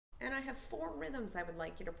I have 4 rhythms I would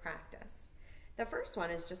like you to practice. The first one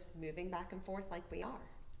is just moving back and forth like we are.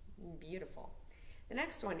 Beautiful. The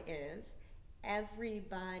next one is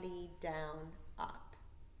everybody down, up.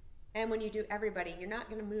 And when you do everybody, you're not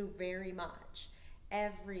going to move very much.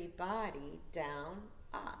 Everybody down,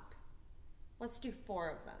 up. Let's do 4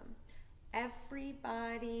 of them.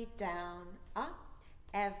 Everybody down, up.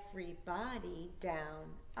 Everybody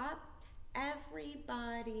down, up.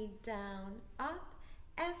 Everybody down, up.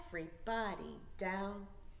 Everybody down,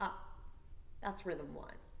 up. That's rhythm 1.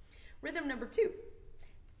 Rhythm number 2.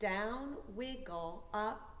 Down, wiggle,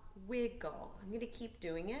 up, wiggle. I'm going to keep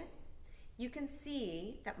doing it. You can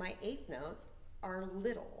see that my 8th notes are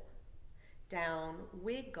little. Down,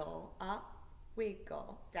 wiggle, up,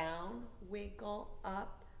 wiggle. Down, wiggle,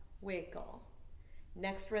 up, wiggle.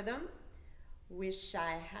 Next rhythm, wish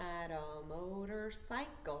I had a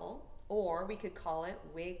motorcycle, or we could call it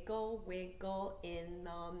wiggle, wiggle in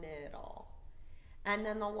the middle. And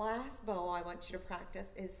then the last bow I want you to practice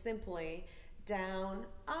is simply down,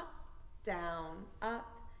 up, down,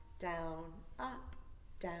 up, down, up,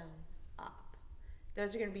 down, up.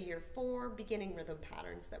 Those are going to be your 4 beginning rhythm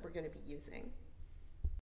patterns that we're going to be using.